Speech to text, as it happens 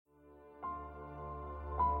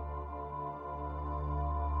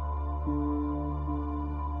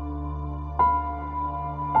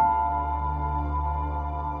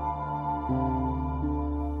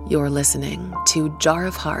You're listening to Jar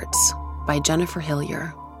of Hearts by Jennifer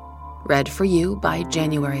Hillier. Read for you by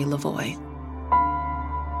January Lavoie.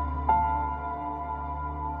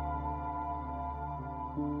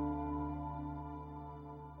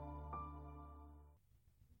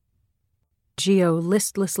 Gio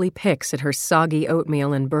listlessly picks at her soggy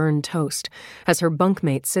oatmeal and burned toast as her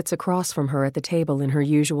bunkmate sits across from her at the table in her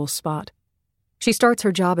usual spot. She starts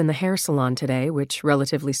her job in the hair salon today, which,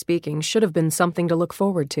 relatively speaking, should have been something to look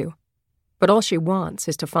forward to. But all she wants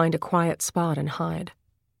is to find a quiet spot and hide.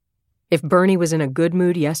 If Bernie was in a good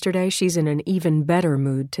mood yesterday, she's in an even better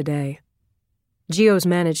mood today. Gio's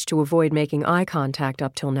managed to avoid making eye contact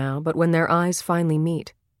up till now, but when their eyes finally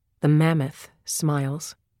meet, the mammoth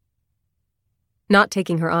smiles. Not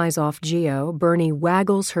taking her eyes off Gio, Bernie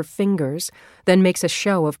waggles her fingers, then makes a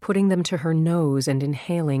show of putting them to her nose and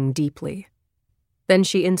inhaling deeply. Then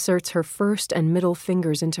she inserts her first and middle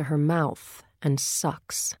fingers into her mouth and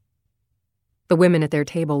sucks. The women at their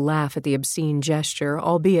table laugh at the obscene gesture,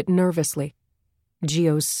 albeit nervously.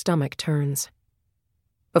 Gio's stomach turns.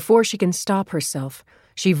 Before she can stop herself,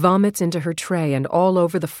 she vomits into her tray and all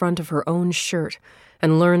over the front of her own shirt,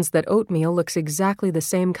 and learns that oatmeal looks exactly the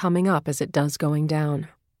same coming up as it does going down.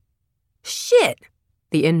 Shit!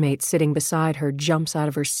 The inmate sitting beside her jumps out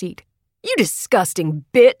of her seat. You disgusting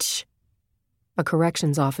bitch! A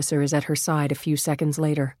corrections officer is at her side a few seconds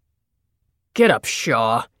later. Get up,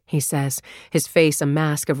 Shaw, he says, his face a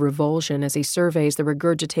mask of revulsion as he surveys the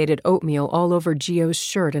regurgitated oatmeal all over Gio's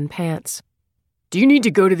shirt and pants. Do you need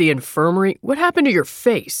to go to the infirmary? What happened to your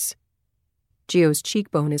face? Gio's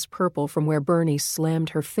cheekbone is purple from where Bernie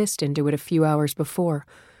slammed her fist into it a few hours before,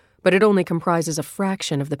 but it only comprises a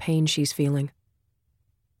fraction of the pain she's feeling.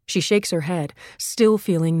 She shakes her head, still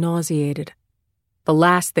feeling nauseated. The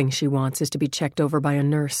last thing she wants is to be checked over by a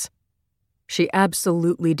nurse. She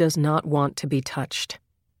absolutely does not want to be touched.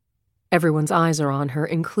 Everyone's eyes are on her,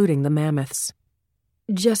 including the mammoths.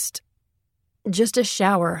 Just a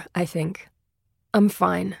shower, I think. I'm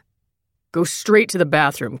fine. Go straight to the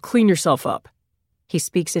bathroom. Clean yourself up. He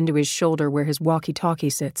speaks into his shoulder where his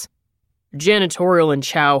walkie-talkie sits. Janitorial and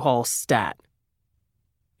chow hall stat.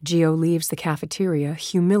 Gio leaves the cafeteria,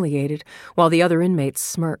 humiliated, while the other inmates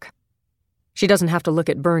smirk. She doesn't have to look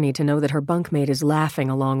at Bernie to know that her bunkmate is laughing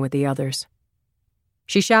along with the others.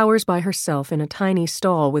 She showers by herself in a tiny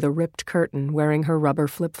stall with a ripped curtain, wearing her rubber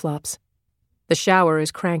flip-flops. The shower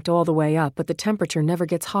is cranked all the way up, but the temperature never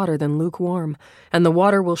gets hotter than lukewarm, and the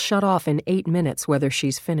water will shut off in 8 minutes whether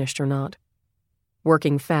she's finished or not.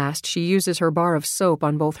 Working fast, she uses her bar of soap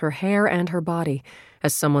on both her hair and her body,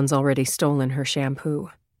 as someone's already stolen her shampoo.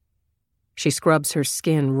 She scrubs her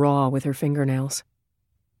skin raw with her fingernails.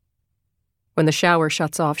 When the shower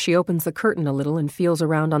shuts off, she opens the curtain a little and feels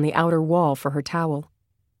around on the outer wall for her towel.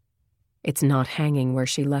 It's not hanging where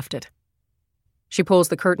she left it. She pulls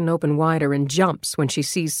the curtain open wider and jumps when she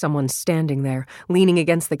sees someone standing there, leaning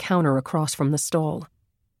against the counter across from the stall.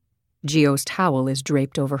 Gio's towel is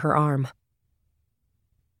draped over her arm.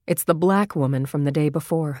 It's the black woman from the day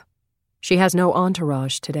before. She has no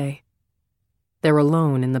entourage today. They're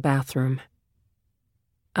alone in the bathroom.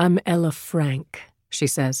 "I'm Ella Frank," she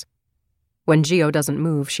says. When Gio doesn't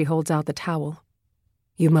move, she holds out the towel.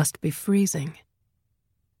 "You must be freezing."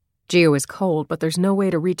 Gio is cold, but there's no way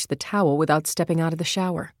to reach the towel without stepping out of the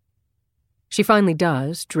shower. She finally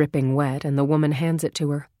does, dripping wet, and the woman hands it to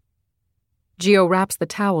her. Gio wraps the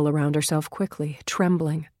towel around herself quickly,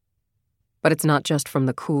 trembling. But it's not just from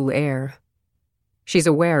the cool air. She's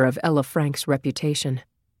aware of Ella Frank's reputation.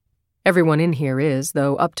 Everyone in here is,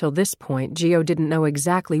 though up till this point, Gio didn't know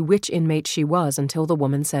exactly which inmate she was until the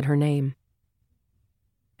woman said her name.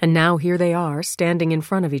 And now here they are, standing in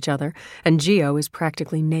front of each other, and Gio is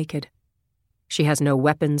practically naked. She has no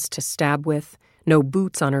weapons to stab with, no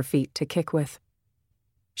boots on her feet to kick with.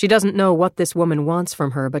 She doesn't know what this woman wants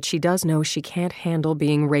from her, but she does know she can't handle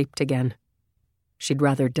being raped again. She'd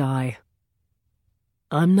rather die.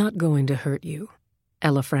 "I'm not going to hurt you,"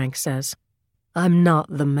 Ella Frank says. "I'm not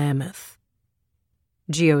the mammoth."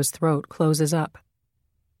 Gio's throat closes up.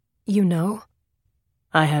 "You know?"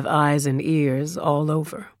 "I have eyes and ears all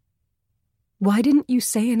over." "Why didn't you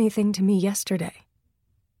say anything to me yesterday?"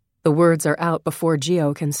 The words are out before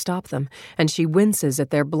Gio can stop them, and she winces at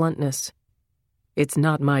their bluntness. "It's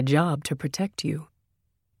not my job to protect you.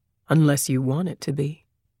 Unless you want it to be."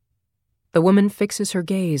 The woman fixes her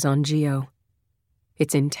gaze on Gio.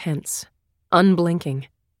 It's intense, unblinking.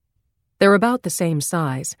 They're about the same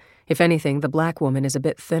size. If anything, the black woman is a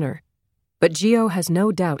bit thinner. But Gio has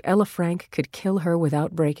no doubt Ella Frank could kill her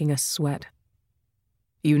without breaking a sweat.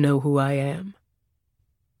 "You know who I am?"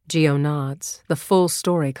 Gio nods, the full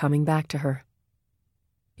story coming back to her.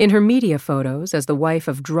 In her media photos as the wife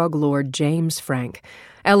of drug lord James Frank,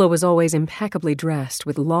 Ella was always impeccably dressed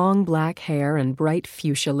with long black hair and bright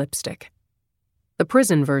fuchsia lipstick. The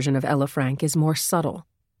prison version of Ella Frank is more subtle.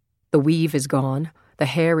 The weave is gone, the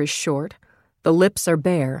hair is short, the lips are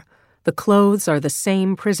bare, the clothes are the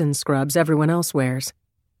same prison scrubs everyone else wears.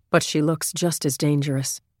 But she looks just as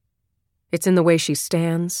dangerous. It's in the way she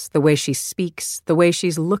stands, the way she speaks, the way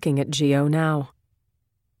she's looking at Gio now.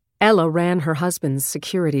 Ella ran her husband's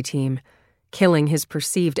security team, killing his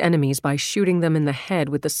perceived enemies by shooting them in the head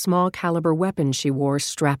with the small-caliber weapon she wore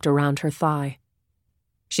strapped around her thigh.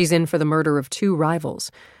 She's in for the murder of 2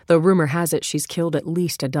 rivals, though rumor has it she's killed at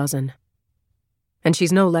least a dozen. And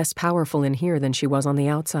she's no less powerful in here than she was on the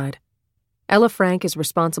outside. Ella Frank is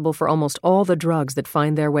responsible for almost all the drugs that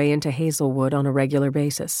find their way into Hazelwood on a regular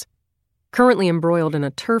basis. Currently embroiled in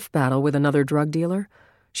a turf battle with another drug dealer,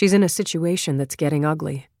 she's in a situation that's getting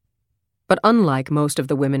ugly. But unlike most of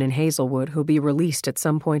the women in Hazelwood who'll be released at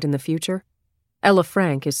some point in the future, Ella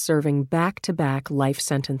Frank is serving back-to-back life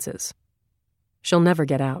sentences. She'll never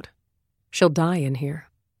get out. She'll die in here.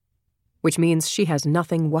 Which means she has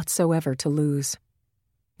nothing whatsoever to lose.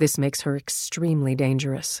 This makes her extremely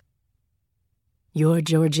dangerous. "You're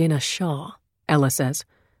Georgina Shaw," Ella says.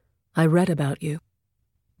 "I read about you.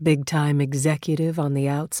 Big-time executive on the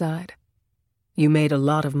outside. You made a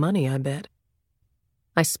lot of money, I bet."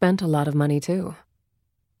 "I spent a lot of money, too."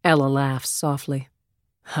 Ella laughs softly.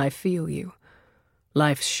 "I feel you.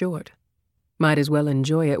 Life's short. Might as well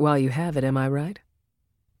enjoy it while you have it, am I right?"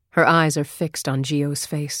 Her eyes are fixed on Gio's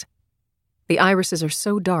face. The irises are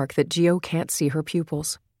so dark that Gio can't see her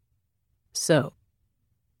pupils. "So,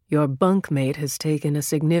 your bunkmate has taken a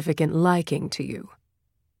significant liking to you.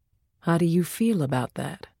 How do you feel about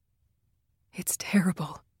that?" "It's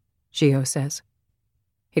terrible," Gio says.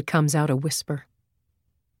 It comes out a whisper.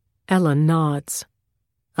 Ella nods.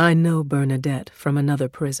 "I know Bernadette from another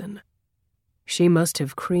prison. She must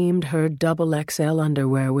have creamed her XXL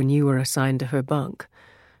underwear when you were assigned to her bunk.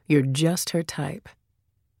 You're just her type.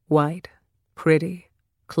 White, pretty,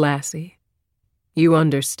 classy. You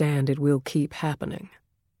understand it will keep happening."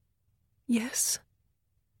 "Yes."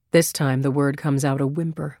 This time the word comes out a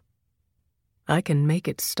whimper. "I can make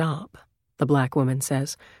it stop," the black woman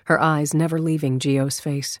says, her eyes never leaving Gio's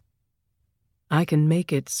face. "I can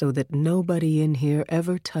make it so that nobody in here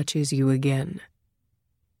ever touches you again.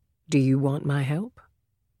 Do you want my help?"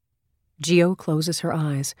 Gio closes her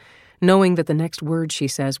eyes, knowing that the next word she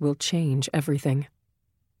says will change everything.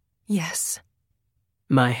 "Yes."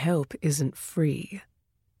 "My help isn't free."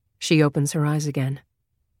 She opens her eyes again.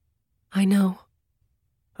 "I know."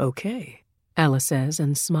 "Okay," Ella says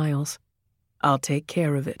and smiles. "I'll take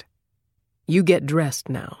care of it. You get dressed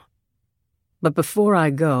now. But before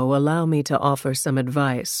I go, allow me to offer some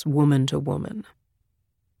advice, woman to woman."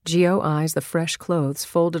 Gio eyes the fresh clothes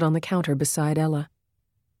folded on the counter beside Ella.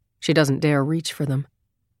 She doesn't dare reach for them.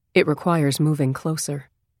 It requires moving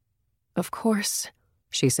closer. "Of course,"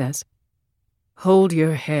 she says. "Hold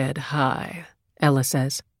your head high," Ella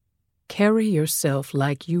says. "Carry yourself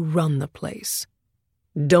like you run the place.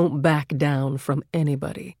 Don't back down from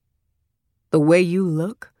anybody. The way you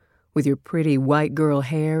look, with your pretty white girl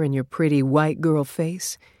hair and your pretty white girl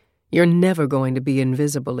face, you're never going to be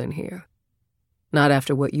invisible in here. Not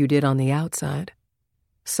after what you did on the outside.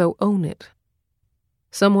 So own it.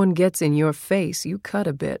 Someone gets in your face, you cut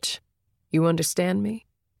a bitch. You understand me?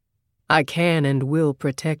 I can and will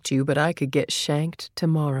protect you, but I could get shanked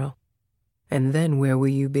tomorrow. And then where will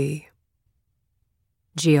you be?"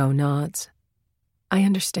 Gio nods. "I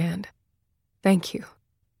understand. Thank you."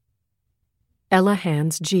 Ella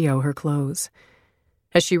hands Gio her clothes.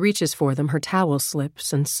 As she reaches for them, her towel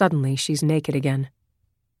slips, and suddenly she's naked again.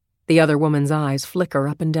 The other woman's eyes flicker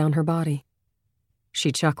up and down her body.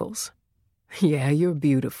 She chuckles. "Yeah, you're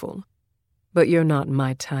beautiful, but you're not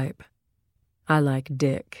my type. I like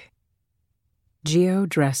dick." Gio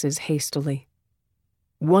dresses hastily.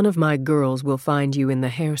 "One of my girls will find you in the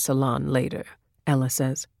hair salon later," Ella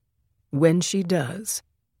says. "When she does,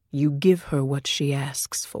 you give her what she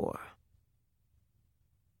asks for."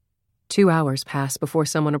 2 hours pass before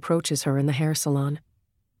someone approaches her in the hair salon.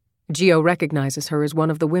 Gio recognizes her as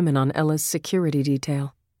one of the women on Ella's security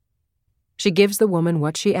detail. She gives the woman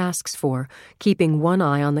what she asks for, keeping one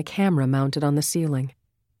eye on the camera mounted on the ceiling.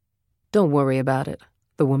 "Don't worry about it,"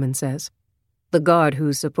 the woman says. "The guard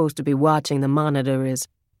who's supposed to be watching the monitor is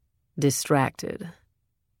distracted."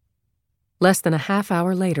 Less than a half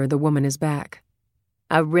hour later, the woman is back.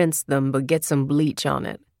 "I rinsed them, but get some bleach on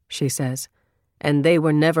it," she says. "And they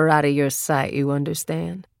were never out of your sight, you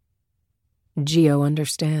understand?" Gio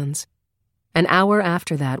understands. An hour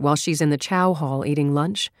after that, while she's in the chow hall eating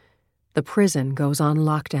lunch, the prison goes on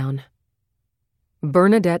lockdown.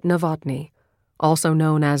 Bernadette Novotny, also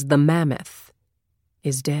known as the Mammoth,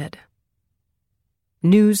 is dead.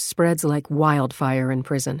 News spreads like wildfire in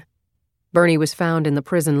prison. Bernie was found in the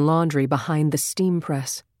prison laundry behind the steam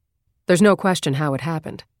press. There's no question how it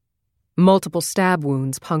happened. Multiple stab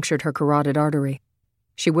wounds punctured her carotid artery.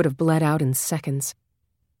 She would have bled out in seconds.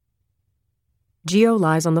 Gio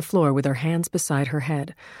lies on the floor with her hands beside her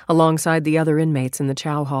head, alongside the other inmates in the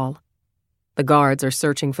chow hall. The guards are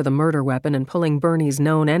searching for the murder weapon and pulling Bernie's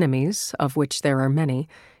known enemies, of which there are many,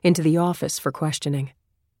 into the office for questioning.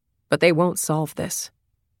 But they won't solve this.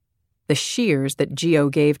 The shears that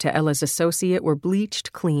Gio gave to Ella's associate were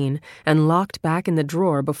bleached clean and locked back in the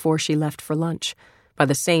drawer before she left for lunch, by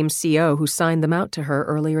the same CO who signed them out to her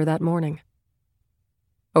earlier that morning.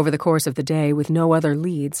 Over the course of the day, with no other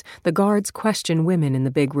leads, the guards question women in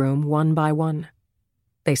the big room one by one.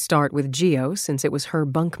 They start with Gio, since it was her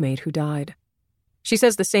bunkmate who died. She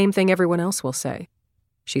says the same thing everyone else will say.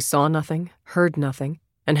 She saw nothing, heard nothing,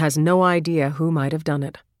 and has no idea who might have done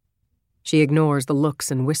it. She ignores the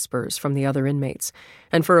looks and whispers from the other inmates,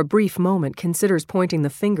 and for a brief moment considers pointing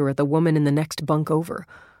the finger at the woman in the next bunk over,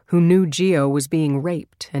 who knew Gio was being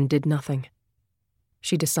raped and did nothing.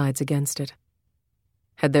 She decides against it.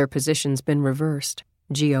 Had their positions been reversed,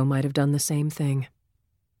 Gio might have done the same thing.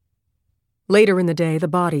 Later in the day, the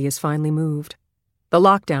body is finally moved. The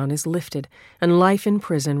lockdown is lifted, and life in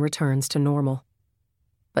prison returns to normal.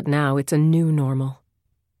 But now it's a new normal.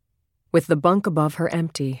 With the bunk above her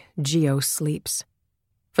empty, Gio sleeps.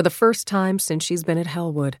 For the first time since she's been at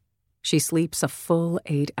Hellwood, she sleeps a full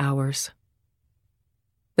 8 hours.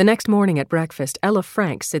 The next morning at breakfast, Ella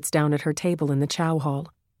Frank sits down at her table in the chow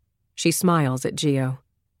hall. She smiles at Gio.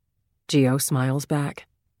 Gio smiles back.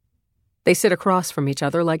 They sit across from each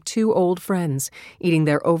other like two old friends, eating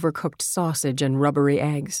their overcooked sausage and rubbery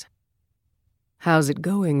eggs. "How's it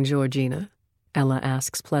going, Georgina?" Ella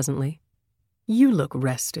asks pleasantly. "You look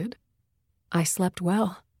rested." "I slept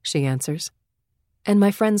well," she answers. "And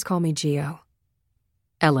my friends call me Gio."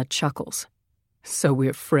 Ella chuckles. "So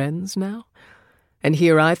we're friends now? And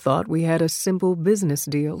here I thought we had a simple business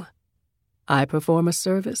deal. I perform a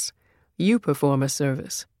service, you perform a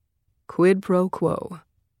service. Quid pro quo.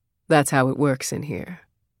 That's how it works in here."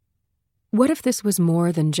 "What if this was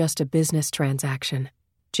more than just a business transaction?"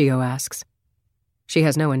 Gio asks. She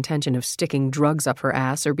has no intention of sticking drugs up her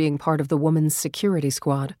ass or being part of the woman's security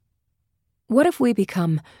squad. "What if we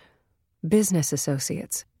become business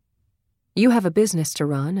associates? You have a business to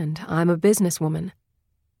run, and I'm a businesswoman.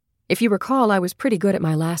 If you recall, I was pretty good at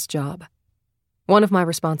my last job. One of my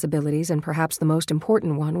responsibilities, and perhaps the most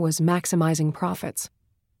important one, was maximizing profits.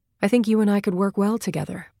 I think you and I could work well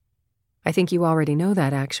together. I think you already know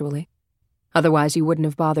that, actually. Otherwise, you wouldn't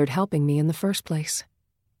have bothered helping me in the first place."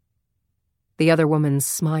 The other woman's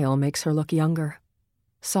smile makes her look younger,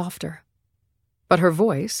 softer. But her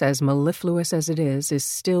voice, as mellifluous as it is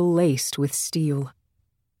still laced with steel.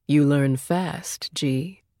 "You learn fast,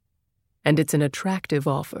 G. And it's an attractive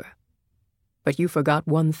offer. But you forgot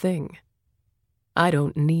one thing. I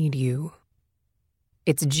don't need you."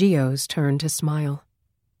 It's Gio's turn to smile.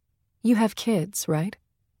 "You have kids, right?"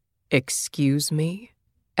 "Excuse me?"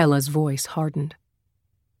 Ella's voice hardened.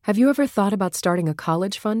 "Have you ever thought about starting a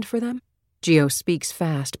college fund for them?" Gio speaks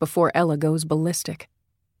fast before Ella goes ballistic.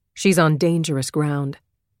 She's on dangerous ground.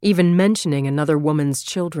 Even mentioning another woman's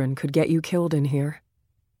children could get you killed in here.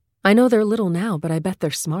 "I know they're little now, but I bet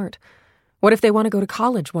they're smart. What if they want to go to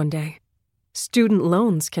college one day? Student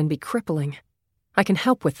loans can be crippling. I can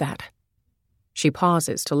help with that." She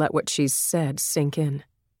pauses to let what she's said sink in.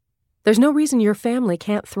 "There's no reason your family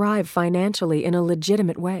can't thrive financially in a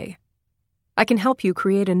legitimate way. I can help you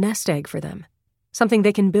create a nest egg for them, something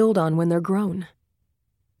they can build on when they're grown."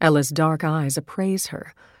 Ella's dark eyes appraise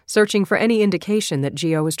her, searching for any indication that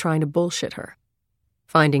Gio is trying to bullshit her.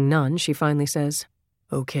 Finding none, she finally says,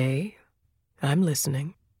 "Okay, I'm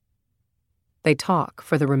listening." They talk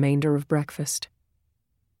for the remainder of breakfast.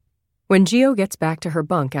 When Gio gets back to her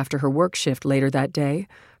bunk after her work shift later that day,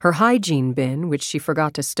 her hygiene bin, which she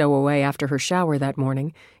forgot to stow away after her shower that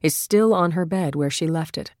morning, is still on her bed where she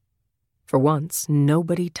left it. For once,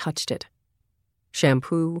 nobody touched it.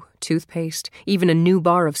 Shampoo, toothpaste, even a new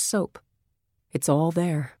bar of soap. It's all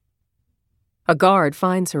there. A guard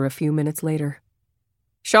finds her a few minutes later.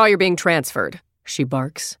 "Shaw, you're being transferred," she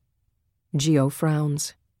barks. Gio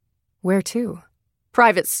frowns. "Where to?"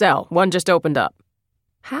 "Private cell. One just opened up."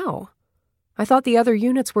 "How? I thought the other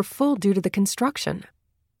units were full due to the construction."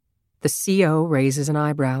 The CO raises an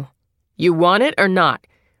eyebrow. "You want it or not?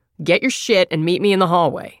 Get your shit and meet me in the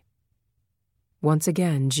hallway." Once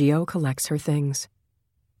again, Gio collects her things.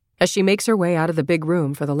 As she makes her way out of the big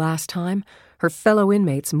room for the last time, her fellow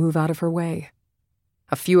inmates move out of her way.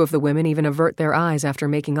 A few of the women even avert their eyes after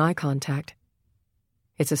making eye contact.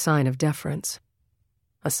 It's a sign of deference,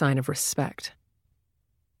 a sign of respect.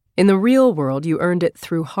 In the real world, you earned it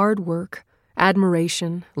through hard work,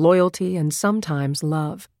 admiration, loyalty, and sometimes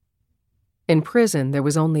love. In prison, there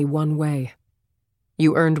was only one way.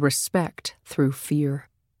 You earned respect through fear.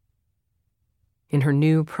 In her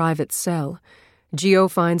new private cell,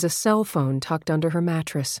 Gio finds a cell phone tucked under her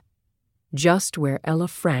mattress, just where Ella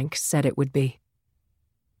Frank said it would be.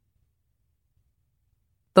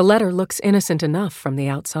 The letter looks innocent enough from the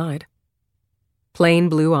outside. Plain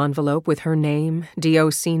blue envelope with her name,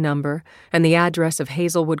 DOC number, and the address of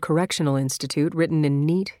Hazelwood Correctional Institute written in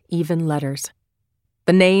neat, even letters.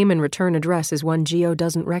 The name and return address is one Gio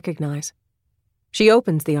doesn't recognize. She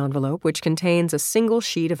opens the envelope, which contains a single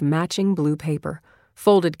sheet of matching blue paper,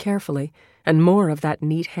 folded carefully, and more of that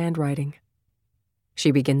neat handwriting.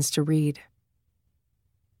 She begins to read.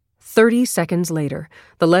 30 seconds later,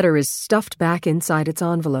 the letter is stuffed back inside its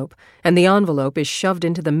envelope, and the envelope is shoved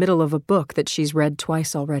into the middle of a book that she's read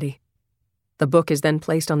twice already. The book is then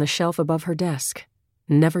placed on the shelf above her desk,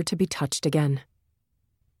 never to be touched again.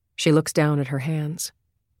 She looks down at her hands.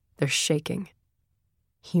 They're shaking.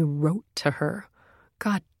 He wrote to her.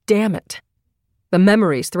 God damn it. The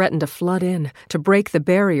memories threaten to flood in, to break the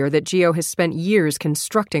barrier that Gio has spent years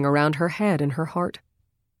constructing around her head and her heart.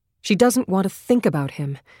 She doesn't want to think about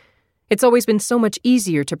him. It's always been so much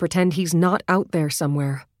easier to pretend he's not out there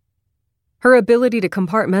somewhere. Her ability to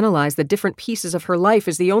compartmentalize the different pieces of her life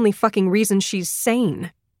is the only fucking reason she's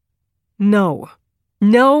sane. No.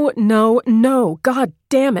 No, no, no. God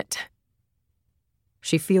damn it.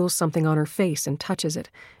 She feels something on her face and touches it,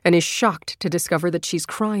 and is shocked to discover that she's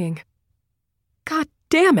crying. God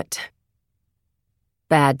damn it.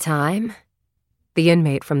 Bad time? The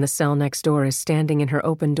inmate from the cell next door is standing in her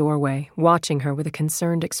open doorway, watching her with a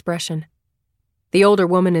concerned expression. The older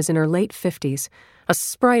woman is in her late 50s, a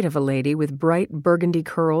sprite of a lady with bright burgundy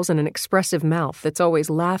curls and an expressive mouth that's always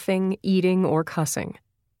laughing, eating, or cussing,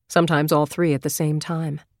 sometimes all three at the same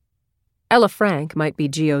time. Ella Frank might be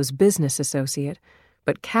Gio's business associate,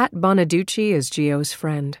 but Kat Bonaducci is Gio's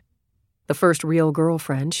friend. The first real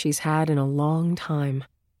girlfriend she's had in a long time.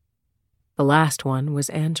 The last one was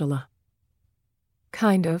Angela.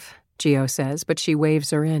 Kind of, Gio says, but she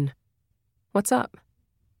waves her in. What's up?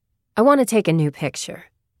 I want to take a new picture.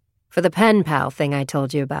 For the pen pal thing I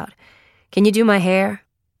told you about. Can you do my hair?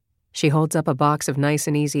 She holds up a box of nice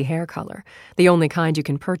and easy hair color, the only kind you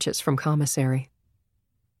can purchase from commissary.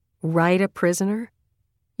 Write a prisoner?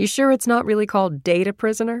 You sure it's not really called date a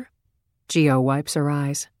prisoner? Gio wipes her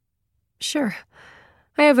eyes. Sure.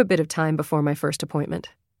 I have a bit of time before my first appointment.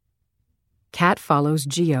 Kat follows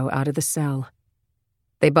Gio out of the cell.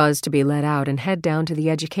 They buzz to be let out and head down to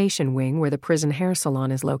the education wing where the prison hair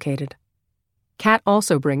salon is located. Kat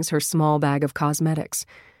also brings her small bag of cosmetics.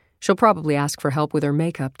 She'll probably ask for help with her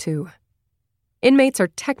makeup, too. Inmates are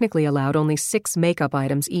technically allowed only 6 makeup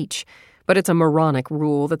items each, but it's a moronic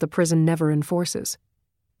rule that the prison never enforces.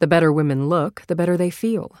 The better women look, the better they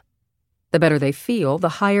feel. The better they feel, the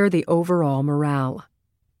higher the overall morale.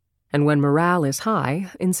 And when morale is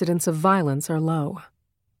high, incidents of violence are low.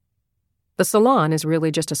 The salon is really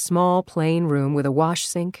just a small, plain room with a wash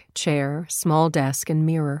sink, chair, small desk, and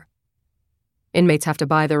mirror. Inmates have to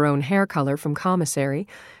buy their own hair color from commissary,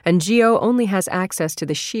 and Gio only has access to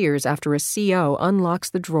the shears after a CO unlocks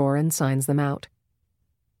the drawer and signs them out.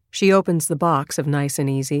 She opens the box of Nice and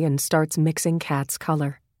Easy and starts mixing Kat's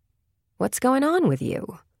color. "What's going on with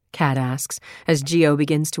you?" Kat asks, as Gio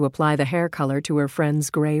begins to apply the hair color to her friend's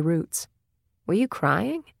gray roots. "Were you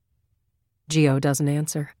crying?" Gio doesn't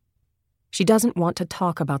answer. She doesn't want to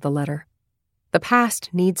talk about the letter. The past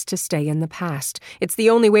needs to stay in the past. It's the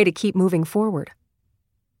only way to keep moving forward.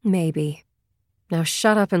 "Maybe. Now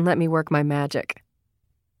shut up and let me work my magic."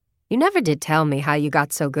 "You never did tell me how you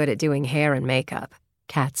got so good at doing hair and makeup,"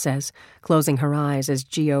 Kat says, closing her eyes as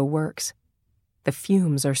Gio works. The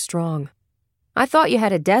fumes are strong. "I thought you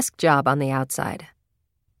had a desk job on the outside."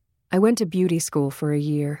 "I went to beauty school for a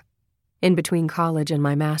year, in between college and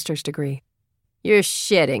my master's degree." "You're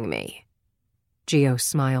shitting me." Gio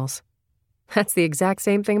smiles. "That's the exact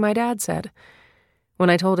same thing my dad said. When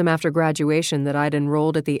I told him after graduation that I'd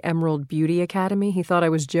enrolled at the Emerald Beauty Academy, he thought I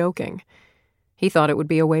was joking. He thought it would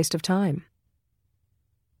be a waste of time."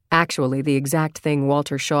 Actually, the exact thing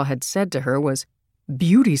Walter Shaw had said to her was,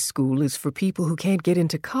 "Beauty school is for people who can't get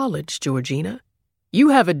into college, Georgina. You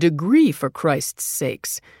have a degree, for Christ's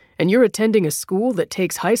sakes, and you're attending a school that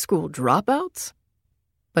takes high school dropouts?"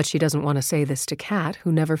 But she doesn't want to say this to Kat,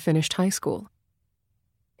 who never finished high school.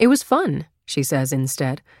 It was fun, she says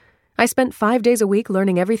instead. I spent 5 days a week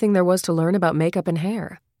learning everything there was to learn about makeup and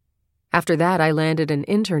hair. After that, I landed an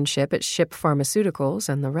internship at Ship Pharmaceuticals,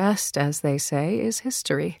 and the rest, as they say, is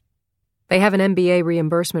history. They have an MBA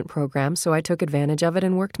reimbursement program, so I took advantage of it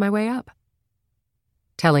and worked my way up.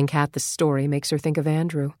 Telling Kat the story makes her think of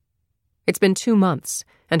Andrew. It's been 2 months,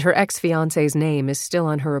 and her ex-fiancé's name is still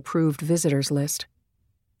on her approved visitors list.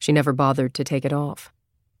 She never bothered to take it off.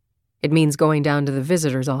 It means going down to the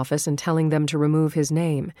visitor's office and telling them to remove his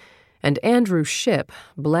name, and Andrew Ship,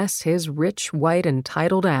 bless his rich, white, and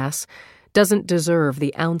titled ass, doesn't deserve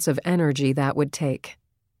the ounce of energy that would take.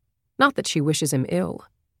 Not that she wishes him ill.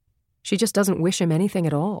 She just doesn't wish him anything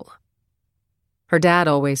at all. Her dad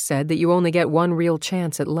always said that you only get one real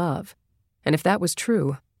chance at love, and if that was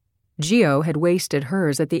true, Gio had wasted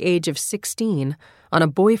hers at the age of 16 on a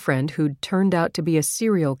boyfriend who'd turned out to be a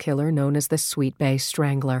serial killer known as the Sweet Bay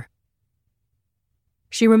Strangler.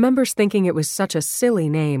 She remembers thinking it was such a silly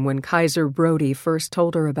name when Kaiser Brody first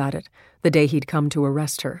told her about it, the day he'd come to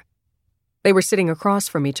arrest her. They were sitting across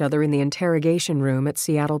from each other in the interrogation room at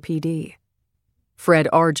Seattle PD. Fred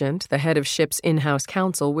Argent, the head of Ship's in-house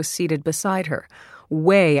counsel, was seated beside her,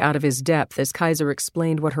 way out of his depth as Kaiser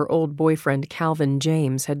explained what her old boyfriend Calvin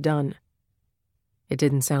James had done. It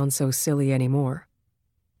didn't sound so silly anymore.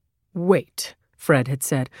 "Wait," Fred had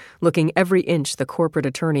said, looking every inch the corporate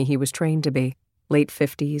attorney he was trained to be, late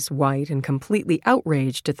 50s, white, and completely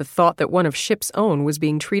outraged at the thought that one of Ship's own was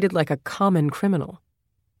being treated like a common criminal.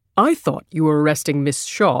 "I thought you were arresting Miss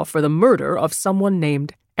Shaw for the murder of someone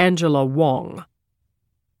named Angela Wong."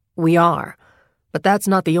 "We are, but that's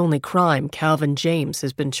not the only crime Calvin James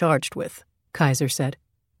has been charged with," Kaiser said.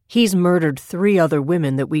 "He's murdered 3 other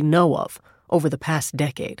women that we know of over the past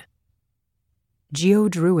decade." Gio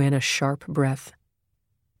drew in a sharp breath.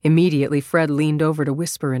 Immediately, Fred leaned over to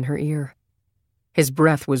whisper in her ear. His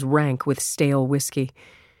breath was rank with stale whiskey.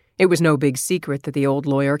 It was no big secret that the old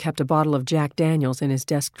lawyer kept a bottle of Jack Daniels in his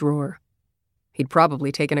desk drawer. He'd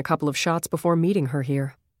probably taken a couple of shots before meeting her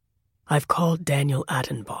here. "I've called Daniel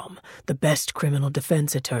Attenbaum, the best criminal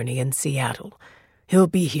defense attorney in Seattle. He'll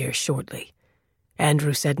be here shortly.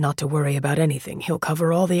 Andrew said not to worry about anything. He'll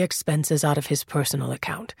cover all the expenses out of his personal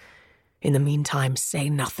account. In the meantime, say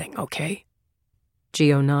nothing, okay?"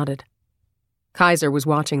 Gio nodded. Kaiser was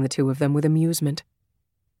watching the two of them with amusement.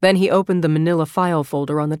 Then he opened the manila file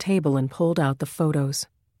folder on the table and pulled out the photos.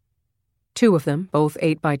 2 of them, both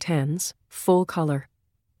 8x10s, full color.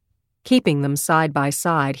 Keeping them side by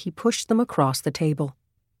side, he pushed them across the table.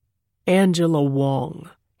 "Angela Wong,"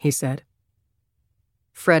 he said.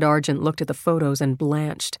 Fred Argent looked at the photos and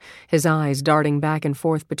blanched, his eyes darting back and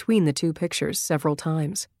forth between the 2 pictures several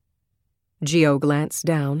times. Gio glanced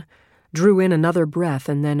down, drew in another breath,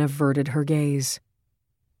 and then averted her gaze.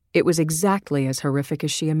 It was exactly as horrific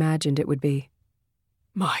as she imagined it would be.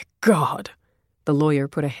 "My God!" The lawyer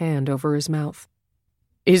put a hand over his mouth.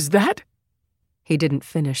 "Is that—" He didn't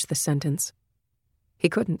finish the sentence. He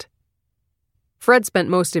couldn't. Fred spent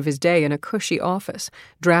most of his day in a cushy office,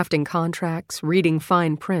 drafting contracts, reading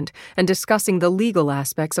fine print, and discussing the legal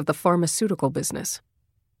aspects of the pharmaceutical business.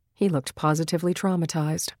 He looked positively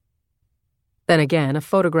traumatized. Then again, a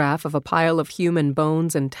photograph of a pile of human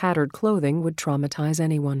bones and tattered clothing would traumatize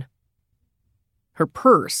anyone. "Her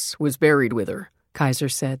purse was buried with her," Kaiser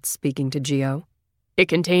said, speaking to Gio. "It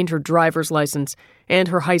contained her driver's license and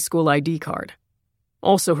her high school ID card.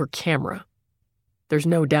 Also her camera. There's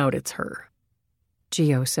no doubt it's her."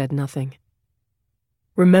 Gio said nothing.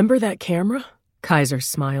 "Remember that camera?" Kaiser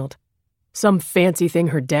smiled. "Some fancy thing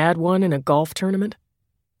her dad won in a golf tournament?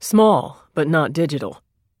 Small, but not digital.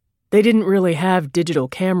 They didn't really have digital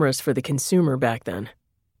cameras for the consumer back then.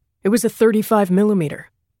 It was a 35mm.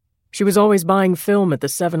 She was always buying film at the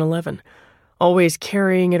 7-Eleven, always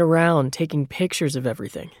carrying it around, taking pictures of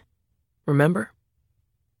everything. Remember?"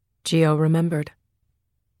 Gio remembered.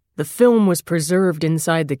 "The film was preserved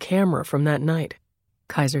inside the camera from that night,"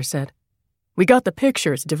 Kaiser said. "We got the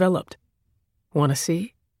pictures developed. Want to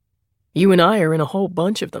see? You and I are in a whole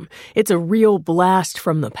bunch of them. It's a real blast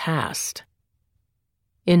from the past."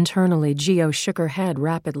 Internally, Gio shook her head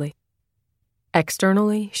rapidly.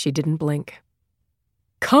 Externally, she didn't blink.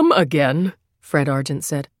 "Come again," Fred Argent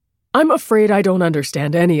said. "I'm afraid I don't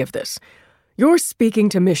understand any of this. You're speaking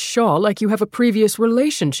to Miss Shaw like you have a previous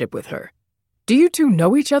relationship with her. Do you 2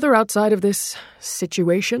 know each other outside of this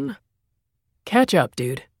situation?" "Catch up,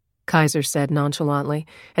 dude," Kaiser said nonchalantly,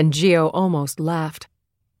 and Gio almost laughed.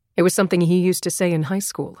 It was something he used to say in high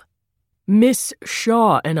school. "Miss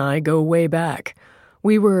Shaw and I go way back.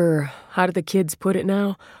 We were, how do the kids put it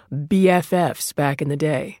now? BFFs back in the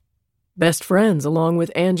day. Best friends along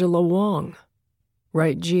with Angela Wong.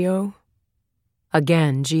 Right, Gio?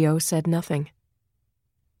 Again, Gio said nothing.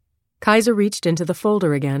 Kaiser reached into the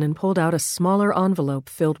folder again and pulled out a smaller envelope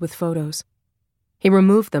filled with photos. He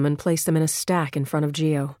removed them and placed them in a stack in front of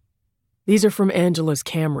Gio. These are from Angela's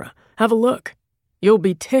camera. Have a look. You'll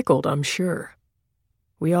be tickled, I'm sure.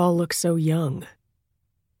 We all look so young.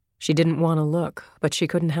 She didn't want to look, but she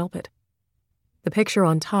couldn't help it. The picture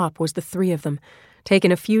on top was the three of them,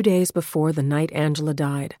 taken a few days before the night Angela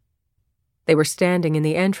died. They were standing in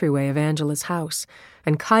the entryway of Angela's house,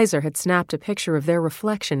 and Kaiser had snapped a picture of their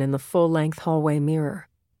reflection in the full-length hallway mirror.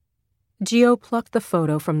 Gio plucked the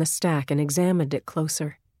photo from the stack and examined it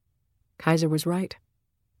closer. Kaiser was right.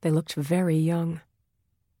 They looked very young.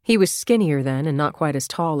 He was skinnier then and not quite as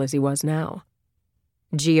tall as he was now.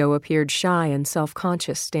 Gio appeared shy and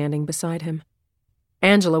self-conscious standing beside him.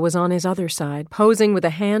 Angela was on his other side, posing with a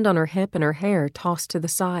hand on her hip and her hair tossed to the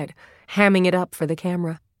side, hamming it up for the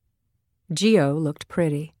camera. Gio looked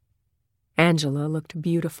pretty. Angela looked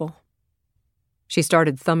beautiful. She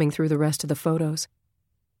started thumbing through the rest of the photos.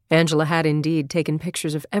 Angela had indeed taken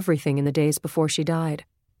pictures of everything in the days before she died.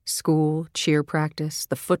 School, cheer practice,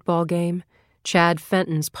 the football game, Chad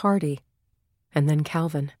Fenton's party, and then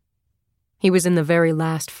Calvin. He was in the very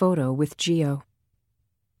last photo with Gio.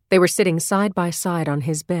 They were sitting side by side on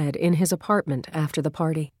his bed in his apartment after the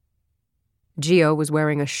party. Gio was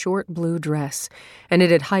wearing a short blue dress, and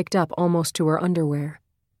it had hiked up almost to her underwear.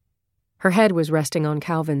 Her head was resting on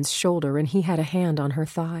Calvin's shoulder, and he had a hand on her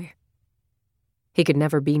thigh. He could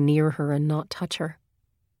never be near her and not touch her.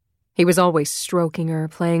 He was always stroking her,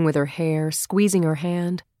 playing with her hair, squeezing her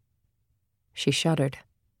hand. She shuddered.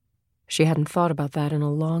 She hadn't thought about that in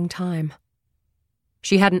a long time.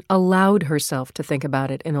 She hadn't allowed herself to think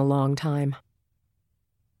about it in a long time.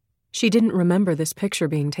 She didn't remember this picture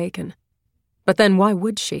being taken. But then why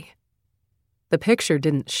would she? The picture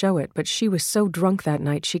didn't show it, but she was so drunk that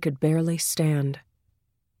night she could barely stand.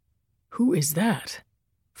 Who is that?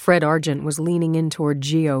 Fred Argent was leaning in toward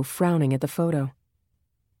Gio, frowning at the photo.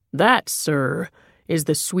 That, sir, is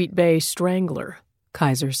the Sweet Bay Strangler,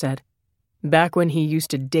 Kaiser said, back when he used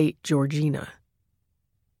to date Georgina.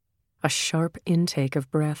 A sharp intake of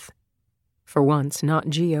breath. For once, not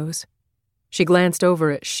Gio's. She glanced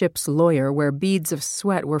over at Ship's lawyer, where beads of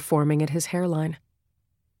sweat were forming at his hairline.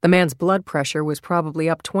 The man's blood pressure was probably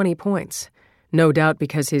up 20 points, no doubt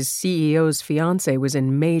because his CEO's fiancée was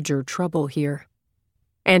in major trouble here.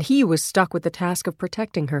 And he was stuck with the task of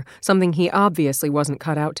protecting her, something he obviously wasn't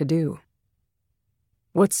cut out to do.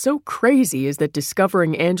 What's so crazy is that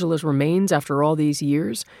discovering Angela's remains after all these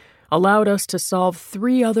years allowed us to solve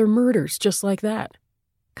 3 other murders just like that.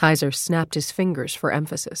 Kaiser snapped his fingers for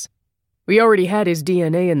emphasis. We already had his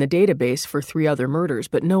DNA in the database for 3 other murders,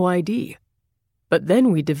 but no ID. But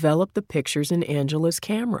then we developed the pictures in Angela's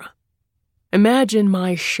camera. Imagine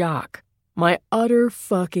my shock, my utter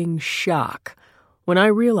fucking shock, when I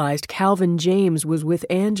realized Calvin James was with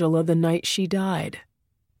Angela the night she died.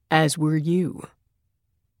 As were you.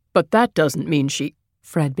 But that doesn't mean she...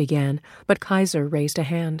 Fred began, but Kaiser raised a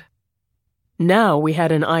hand. Now we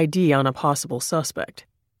had an ID on a possible suspect,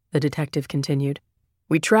 the detective continued.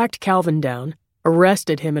 We tracked Calvin down,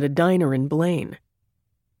 arrested him at a diner in Blaine.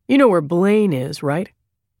 You know where Blaine is, right?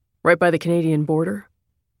 Right by the Canadian border?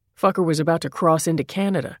 Fucker was about to cross into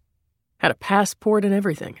Canada. Had a passport and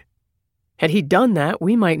everything. Had he done that,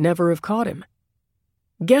 we might never have caught him.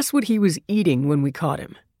 Guess what he was eating when we caught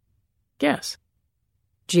him? Guess.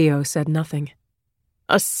 Gio said nothing.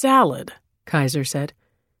 A salad, Kaiser said.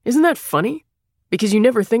 Isn't that funny? Because you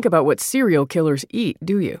never think about what serial killers eat,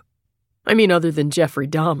 do you? I mean, other than Jeffrey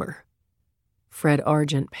Dahmer. Fred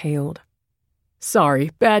Argent paled.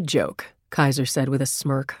 Sorry, bad joke, Kaiser said with a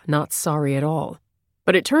smirk, not sorry at all.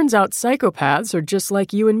 But it turns out psychopaths are just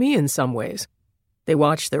like you and me in some ways. They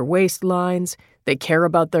watch their waistlines, they care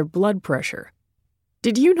about their blood pressure.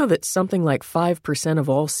 Did you know that something like 5% of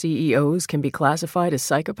all CEOs can be classified as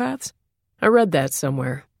psychopaths? I read that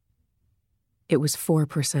somewhere. It was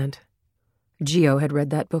 4%. Gio had read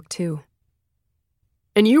that book too.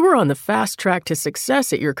 And you were on the fast track to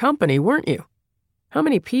success at your company, weren't you? How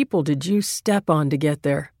many people did you step on to get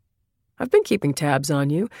there? I've been keeping tabs on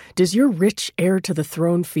you. Does your rich heir to the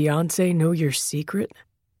throne fiancé know your secret?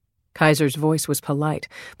 Kaiser's voice was polite,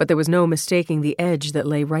 but there was no mistaking the edge that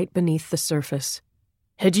lay right beneath the surface.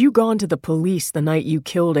 Had you gone to the police the night you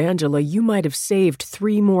killed Angela, you might have saved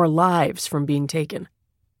 3 more lives from being taken.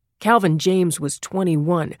 Calvin James was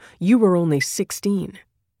 21. You were only 16.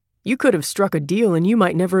 You could have struck a deal and you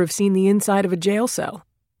might never have seen the inside of a jail cell.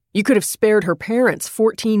 You could have spared her parents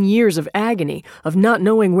 14 years of agony of not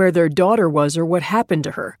knowing where their daughter was or what happened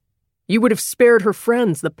to her. You would have spared her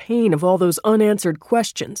friends the pain of all those unanswered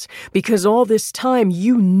questions, because all this time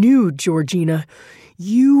you knew, Georgina.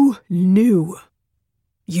 You knew.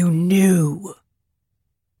 You knew.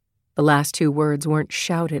 The last two words weren't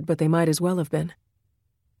shouted, but they might as well have been.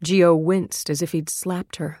 Gio winced as if he'd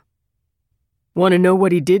slapped her. Want to know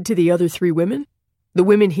what he did to the other 3 women? The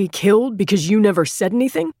women he killed because you never said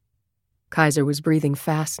anything? Kaiser was breathing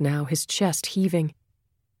fast now, his chest heaving.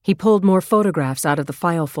 He pulled more photographs out of the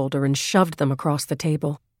file folder and shoved them across the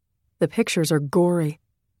table. The pictures are gory,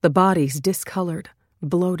 the bodies discolored,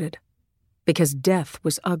 bloated, because death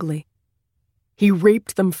was ugly. He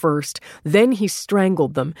raped them first, then he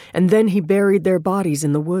strangled them, and then he buried their bodies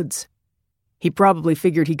in the woods. He probably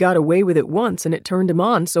figured he got away with it once and it turned him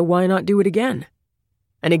on, so why not do it again?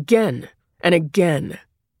 And again, and again.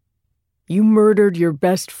 You murdered your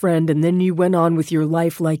best friend and then you went on with your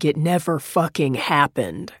life like it never fucking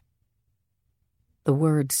happened. The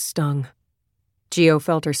words stung. Gio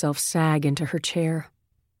felt herself sag into her chair.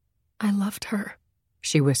 I loved her,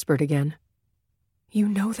 she whispered again. You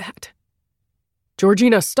know that.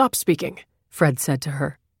 Georgina, stop speaking, Fred said to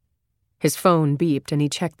her. His phone beeped and he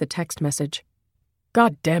checked the text message.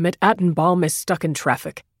 God damn it, Attenbaum is stuck in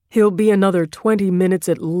traffic. He'll be another 20 minutes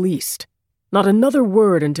at least. Not another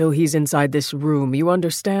word until he's inside this room, you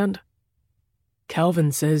understand?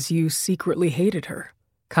 Calvin says you secretly hated her,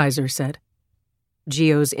 Kaiser said.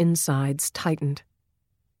 Gio's insides tightened.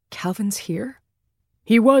 Calvin's here?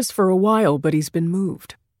 He was for a while, but he's been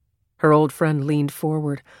moved. Her old friend leaned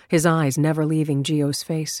forward, his eyes never leaving Gio's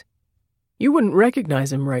face. You wouldn't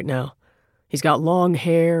recognize him right now. He's got long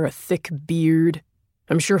hair, a thick beard.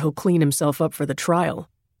 I'm sure he'll clean himself up for the trial.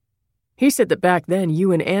 He said that back then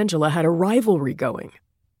you and Angela had a rivalry going.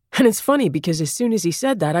 And it's funny because as soon as he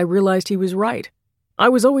said that, I realized he was right. I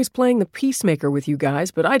was always playing the peacemaker with you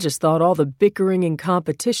guys, but I just thought all the bickering and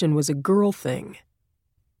competition was a girl thing.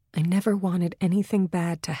 I never wanted anything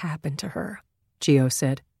bad to happen to her, Gio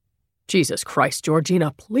said. Jesus Christ,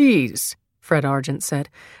 Georgina, please, Fred Argent said,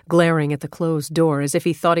 glaring at the closed door as if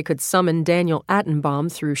he thought he could summon Daniel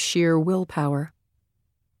Attenbaum through sheer willpower.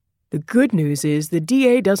 The good news is the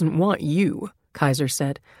DA doesn't want you, Kaiser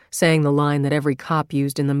said, saying the line that every cop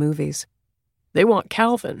used in the movies. They want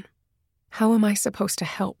Calvin. How am I supposed to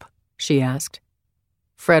help? She asked.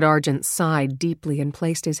 Fred Argent sighed deeply and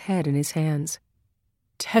placed his head in his hands.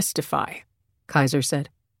 Testify, Kaiser said.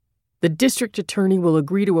 The district attorney will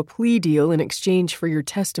agree to a plea deal in exchange for your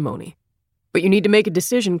testimony. But you need to make a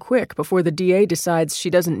decision quick before the DA decides she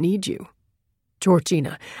doesn't need you.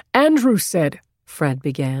 Georgina, Andrew said... Fred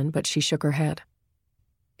began, but she shook her head.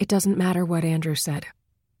 It doesn't matter what Andrew said.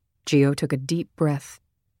 Gio took a deep breath.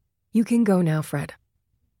 You can go now, Fred.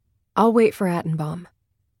 I'll wait for Attenbaum.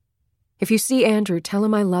 If you see Andrew, tell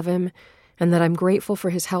him I love him and that I'm grateful for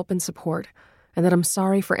his help and support and that I'm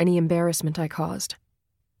sorry for any embarrassment I caused.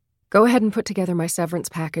 Go ahead and put together my severance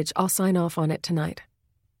package. I'll sign off on it tonight.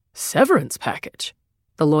 Severance package?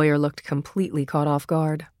 The lawyer looked completely caught off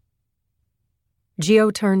guard.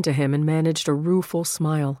 Gio turned to him and managed a rueful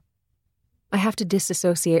smile. I have to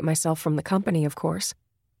disassociate myself from the company, of course.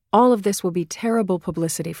 All of this will be terrible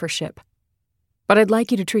publicity for SHIP. But I'd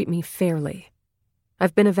like you to treat me fairly.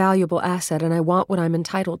 I've been a valuable asset and I want what I'm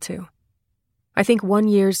entitled to. I think 1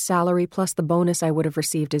 year's salary plus the bonus I would have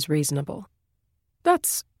received is reasonable.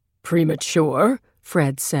 That's premature,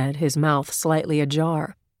 Fred said, his mouth slightly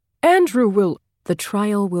ajar. Andrew will... The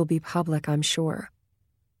trial will be public, I'm sure.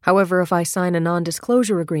 However, if I sign a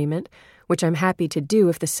non-disclosure agreement, which I'm happy to do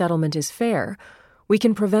if the settlement is fair, we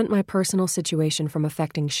can prevent my personal situation from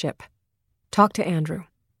affecting SHIP. Talk to Andrew.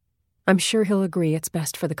 I'm sure he'll agree it's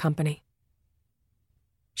best for the company.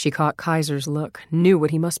 She caught Kaiser's look, knew what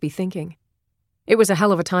he must be thinking. It was a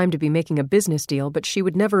hell of a time to be making a business deal, but she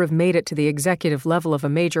would never have made it to the executive level of a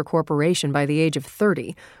major corporation by the age of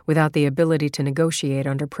 30 without the ability to negotiate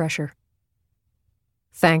under pressure.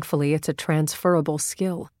 Thankfully, it's a transferable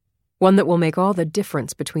skill, one that will make all the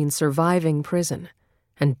difference between surviving prison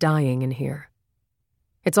and dying in here.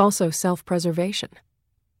 It's also self-preservation.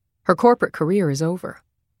 Her corporate career is over.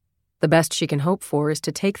 The best she can hope for is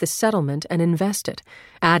to take the settlement and invest it,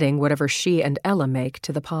 adding whatever she and Ella make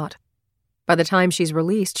to the pot. By the time she's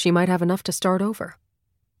released, she might have enough to start over.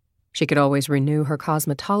 She could always renew her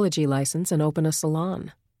cosmetology license and open a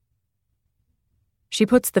salon. She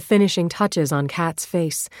puts the finishing touches on Kat's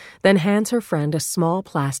face, then hands her friend a small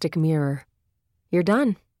plastic mirror. You're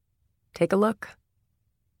done. Take a look.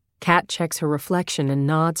 Kat checks her reflection and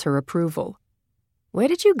nods her approval. Where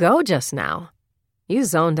did you go just now? You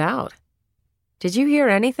zoned out. Did you hear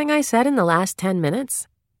anything I said in the last 10 minutes?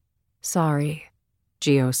 Sorry,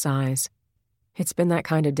 Gio sighs. It's been that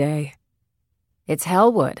kind of day. It's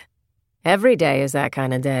Hellwood. Every day is that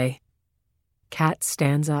kind of day. Kat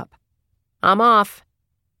stands up. I'm off.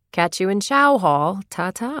 Catch you in Chow Hall.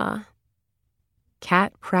 Ta-ta.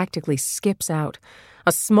 Kat practically skips out,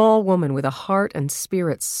 a small woman with a heart and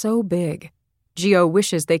spirit so big, Gio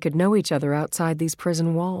wishes they could know each other outside these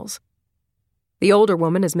prison walls. The older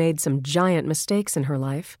woman has made some giant mistakes in her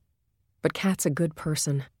life, but Kat's a good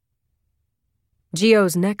person.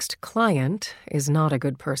 Gio's next client is not a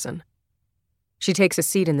good person. She takes a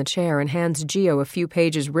seat in the chair and hands Gio a few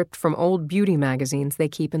pages ripped from old beauty magazines they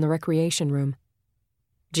keep in the recreation room.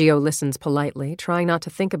 Gio listens politely, trying not to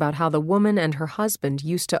think about how the woman and her husband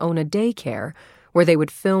used to own a daycare where they would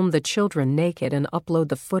film the children naked and upload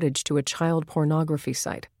the footage to a child pornography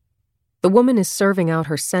site. The woman is serving out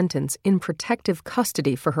her sentence in protective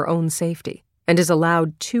custody for her own safety and is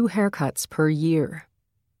allowed 2 haircuts per year.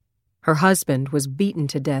 Her husband was beaten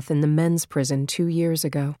to death in the men's prison 2 years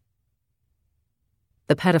ago.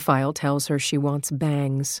 The pedophile tells her she wants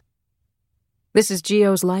bangs. This is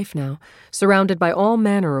Gio's life now, surrounded by all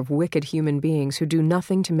manner of wicked human beings who do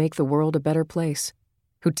nothing to make the world a better place,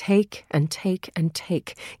 who take and take and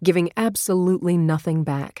take, giving absolutely nothing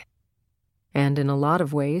back. And in a lot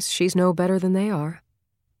of ways, she's no better than they are.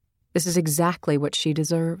 This is exactly what she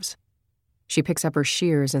deserves. She picks up her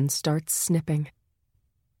shears and starts snipping.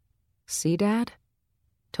 See, Dad?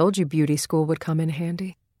 Told you beauty school would come in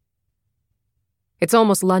handy. It's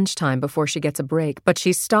almost lunchtime before she gets a break, but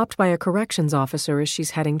she's stopped by a corrections officer as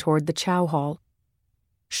she's heading toward the chow hall.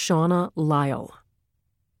 Shauna Lyle.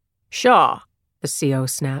 Shaw, the CO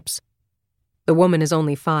snaps. The woman is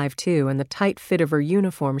only 5'2", and the tight fit of her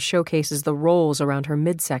uniform showcases the rolls around her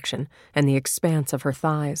midsection and the expanse of her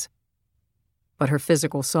thighs. But her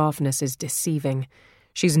physical softness is deceiving.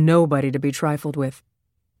 She's nobody to be trifled with.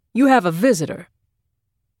 You have a visitor.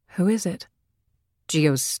 Who is it?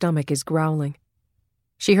 Gio's stomach is growling.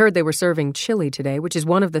 She heard they were serving chili today, which is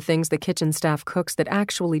one of the things the kitchen staff cooks that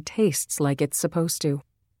actually tastes like it's supposed to.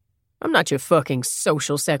 I'm not your fucking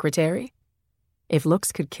social secretary. If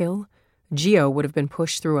looks could kill, Gio would have been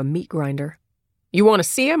pushed through a meat grinder. You want to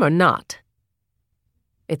see him or not?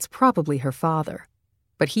 It's probably her father,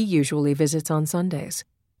 but he usually visits on Sundays.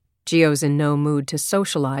 Gio's in no mood to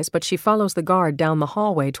socialize, but she follows the guard down the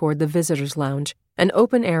hallway toward the visitors' lounge, an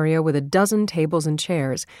open area with a dozen tables and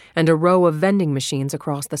chairs and a row of vending machines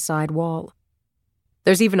across the side wall.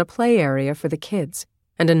 There's even a play area for the kids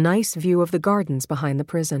and a nice view of the gardens behind the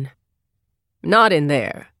prison. Not in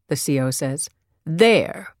there, the CO says.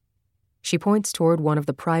 There. She points toward one of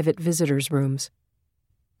the private visitors' rooms.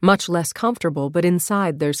 Much less comfortable, but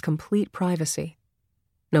inside there's complete privacy.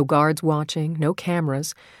 No guards watching, no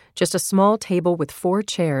cameras, just a small table with 4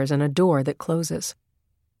 chairs and a door that closes.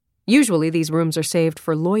 Usually these rooms are saved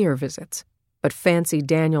for lawyer visits, but fancy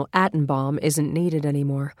Daniel Attenbaum isn't needed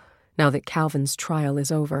anymore, now that Calvin's trial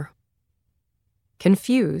is over.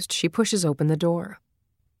 Confused, she pushes open the door.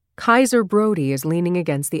 Kaiser Brody is leaning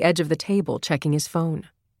against the edge of the table, checking his phone.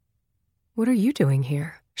 "What are you doing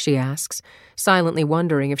here?" she asks, silently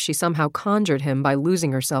wondering if she somehow conjured him by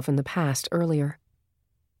losing herself in the past earlier.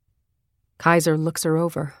 Kaiser looks her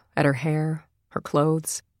over, at her hair, her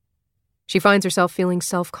clothes. She finds herself feeling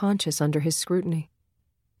self-conscious under his scrutiny.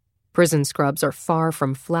 Prison scrubs are far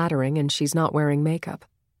from flattering, and she's not wearing makeup.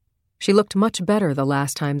 She looked much better the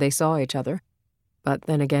last time they saw each other, but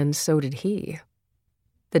then again, so did he.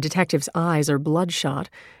 The detective's eyes are bloodshot,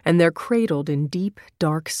 and they're cradled in deep,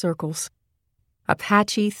 dark circles. A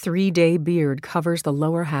patchy 3-day beard covers the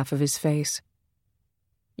lower half of his face.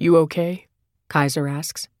 You okay? Kaiser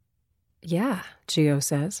asks. Yeah, Gio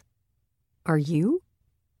says. Are you?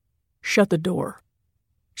 Shut the door.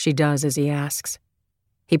 She does as he asks.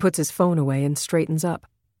 He puts his phone away and straightens up.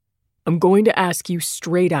 I'm going to ask you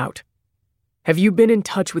straight out. Have you been in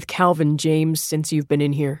touch with Calvin James since you've been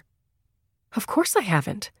in here? Of course I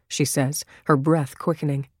haven't, she says, her breath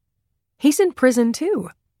quickening. He's in prison too.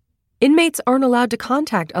 Inmates aren't allowed to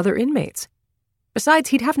contact other inmates. Besides,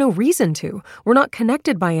 he'd have no reason to. We're not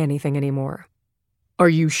connected by anything anymore. Are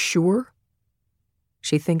you sure?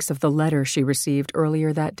 She thinks of the letter she received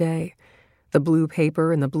earlier that day, the blue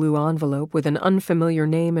paper and the blue envelope with an unfamiliar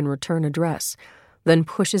name and return address, then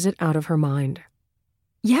pushes it out of her mind.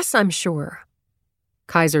 Yes, I'm sure.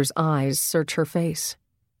 Kaiser's eyes search her face.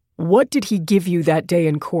 What did he give you that day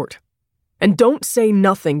in court? And don't say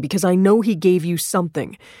nothing, because I know he gave you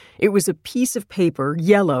something. It was a piece of paper,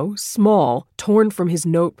 yellow, small, torn from his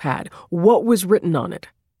notepad. What was written on it?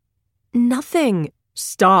 Nothing.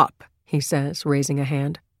 Stop, he says, raising a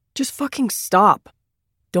hand. Just fucking stop.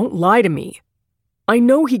 Don't lie to me. I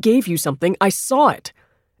know he gave you something. I saw it.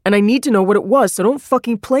 And I need to know what it was, so don't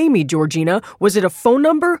fucking play me, Georgina. Was it a phone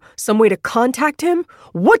number? Some way to contact him?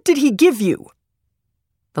 What did he give you?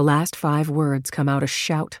 The last 5 words come out a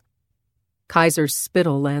shout. Kaiser's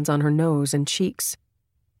spittle lands on her nose and cheeks.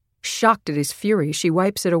 Shocked at his fury, she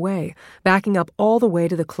wipes it away, backing up all the way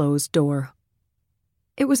to the closed door.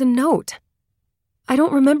 It was a note. I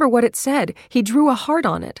don't remember what it said. He drew a heart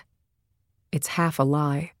on it. It's half a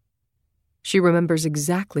lie. She remembers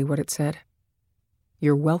exactly what it said.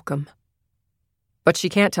 You're welcome. But she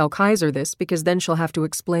can't tell Kaiser this because then she'll have to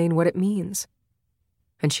explain what it means.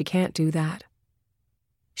 And she can't do that.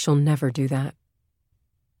 She'll never do that.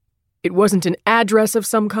 It wasn't an address of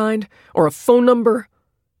some kind or a phone number?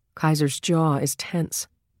 Kaiser's jaw is tense.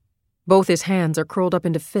 Both his hands are curled up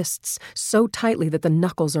into fists so tightly that the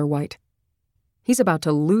knuckles are white. He's about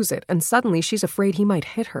to lose it, and suddenly she's afraid he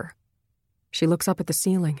might hit her. She looks up at the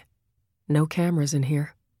ceiling. No cameras in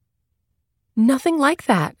here. Nothing like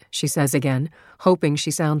that, she says again, hoping she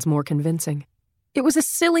sounds more convincing. It was a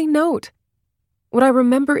silly note. What I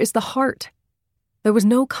remember is the heart. There was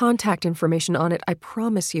no contact information on it, I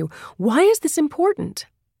promise you. Why is this important?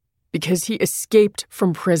 Because he escaped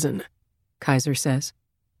from prison, Kaiser says.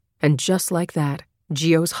 And just like that,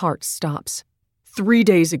 Gio's heart stops. 3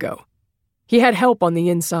 days ago. He had help on the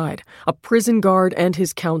inside, a prison guard and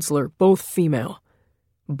his counselor, both female.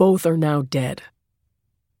 Both are now dead.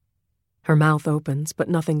 Her mouth opens, but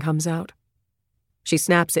nothing comes out. She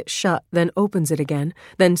snaps it shut, then opens it again,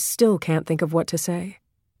 then still can't think of what to say.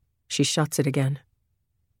 She shuts it again.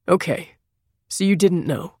 Okay, so you didn't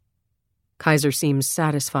know. Kaiser seems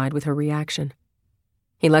satisfied with her reaction.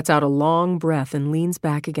 He lets out a long breath and leans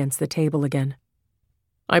back against the table again.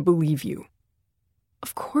 I believe you.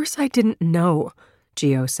 Of course I didn't know,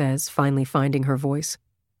 Gio says, finally finding her voice.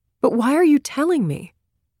 But why are you telling me?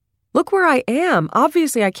 Look where I am.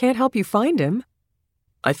 Obviously I can't help you find him.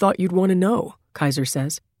 I thought you'd want to know, Kaiser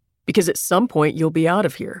says, because at some point you'll be out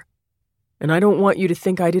of here. And I don't want you to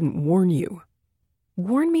think I didn't warn you.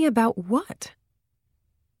 Warn me about what?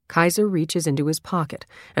 Kaiser reaches into his pocket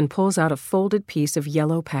and pulls out a folded piece of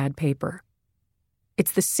yellow pad paper.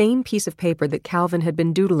 It's the same piece of paper that Calvin had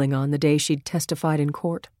been doodling on the day she'd testified in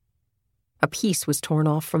court. A piece was torn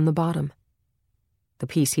off from the bottom. The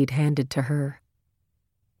piece he'd handed to her.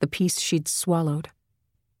 The piece she'd swallowed.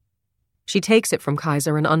 She takes it from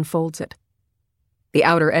Kaiser and unfolds it. The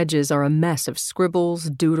outer edges are a mess of scribbles,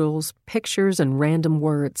 doodles, pictures, and random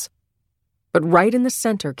words. But right in the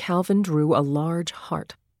center, Calvin drew a large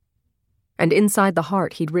heart. And inside the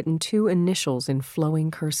heart, he'd written 2 initials in flowing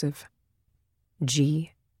cursive.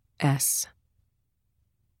 G.S.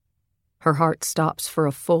 Her heart stops for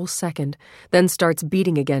a full second, then starts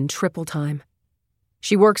beating again triple time.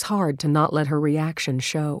 She works hard to not let her reaction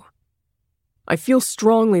show. I feel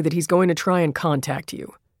strongly that he's going to try and contact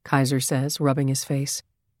you, Kaiser says, rubbing his face.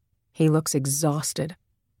 He looks exhausted.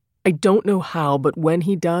 I don't know how, but when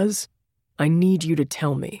he does, I need you to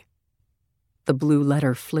tell me. The blue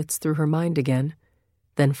letter flits through her mind again,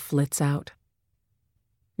 then flits out.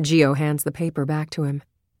 Gio hands the paper back to him.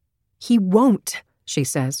 He won't, she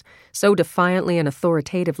says, so defiantly and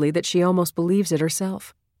authoritatively that she almost believes it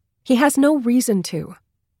herself. He has no reason to.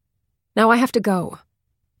 Now I have to go.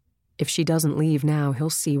 If she doesn't leave now, he'll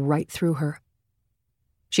see right through her.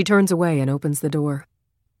 She turns away and opens the door.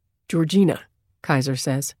 Georgina, Kaiser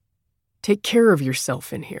says, take care of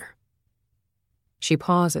yourself in here. She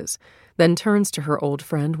pauses, then turns to her old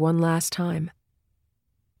friend one last time.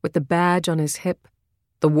 With the badge on his hip,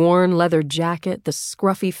 the worn leather jacket, the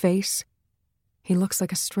scruffy face, he looks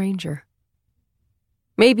like a stranger.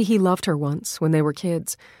 Maybe he loved her once when they were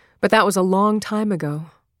kids, but that was a long time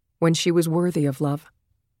ago, when she was worthy of love.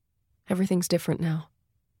 Everything's different now.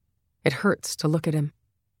 It hurts to look at him.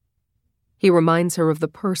 He reminds her of the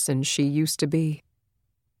person she used to be.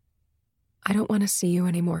 I don't want to see you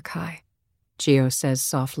anymore, Kai, Gio says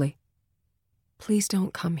softly. Please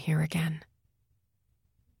don't come here again.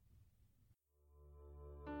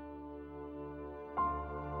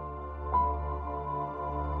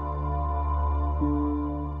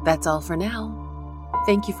 That's all for now.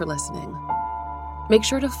 Thank you for listening. Make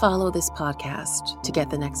sure to follow this podcast to get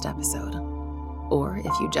the next episode. Or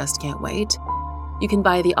if you just can't wait, you can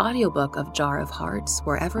buy the audiobook of Jar of Hearts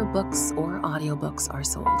wherever books or audiobooks are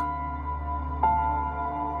sold.